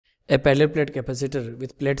A parallel plate capacitor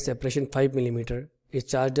with plate separation 5 mm is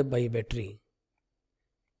charged up by a battery.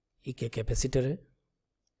 एक capacitor है.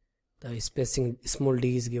 The spacing small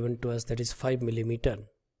d is given to us, that is 5 mm,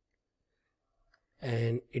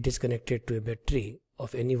 and it is connected to a battery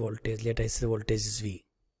of any voltage. Let us say voltage is V.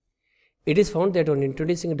 It is found that on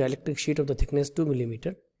introducing a dielectric sheet of the thickness 2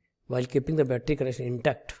 mm while keeping the battery connection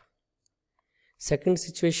intact. Second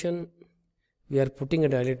situation, we are putting a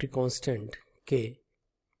dielectric constant K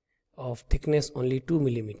of thickness only 2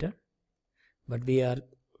 mm, but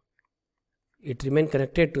it remain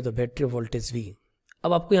connected to the battery of voltage V.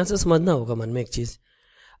 अब आपको यहाँ से समझना होगा मन में एक चीज़,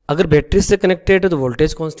 अगर बैटरी से कनेक्टेड है तो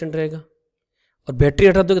वोल्टेज कांस्टेंट रहेगा और बैटरी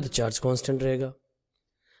हटा दोगे तो चार्ज कांस्टेंट रहेगा.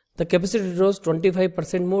 The capacitor drawers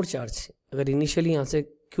 25% more charge. अगर इनिशियली यहाँ से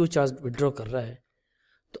Q चार्ज विड्रॉ कर रहा है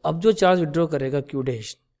तो अब जो चार्ज विड्रॉ करेगा Q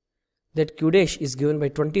dash, that Q dash is given by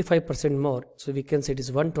 25% more, so we can say it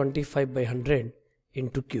is 125 by 100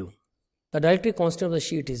 into Q. The dielectric constant of the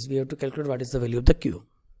sheet is, we have to calculate what is the value of the Q.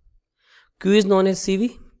 Q is known as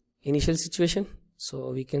CV, initial situation,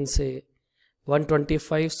 so we can say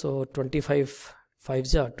 125, so 25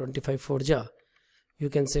 5 ja, 25 4 ja, you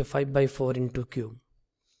can say 5 by 4 into Q.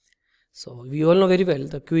 So we all know very well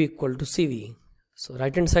the Q equal to CV. So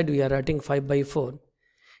right hand side we are writing 5 by 4.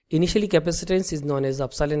 Initially capacitance is known as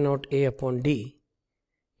epsilon naught A upon D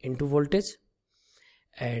into voltage,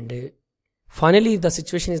 and finally the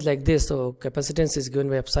situation is like this. So capacitance is given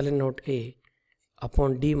by epsilon naught A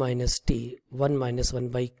upon D minus T 1 minus 1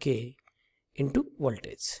 by K into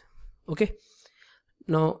voltage. Okay,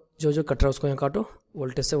 now जो जो cut रहा है उसको यहाँ काटो.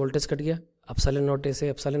 Voltage से voltage cut गया, epsilon naught A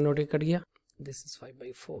से epsilon naught A कट गया. This is 5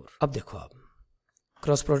 by 4. अब देखो आप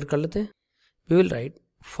क्रॉस प्रोडक्ट कर लेते हैं. We will write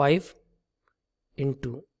 5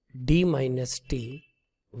 into D minus T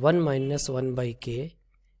 1 minus 1 by K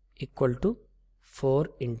equal to 4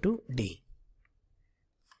 into D.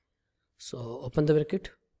 So open the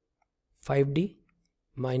bracket, 5D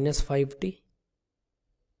minus 5T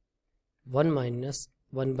 1 minus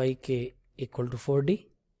 1 by K equal to 4D.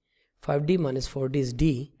 5D minus 4D is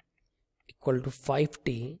D equal to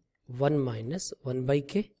 5T 1 minus 1 by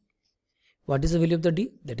K. What is the value of the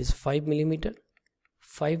D? That is 5 mm.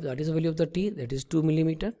 5, that is the value of the T, that is 2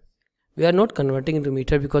 mm. We are not converting into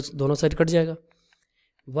meter because दोनों side cut जाएगा.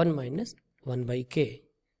 1 minus 1 by K.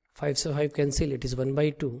 5 से 5 cancel, it is 1 by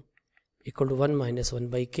 2 equal to 1 minus 1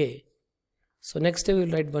 by K. So next step we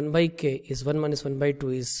will write 1 by K is 1 minus 1 by 2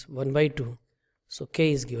 is 1 by 2. So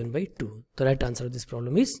K is given by 2. The right answer of this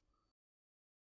problem is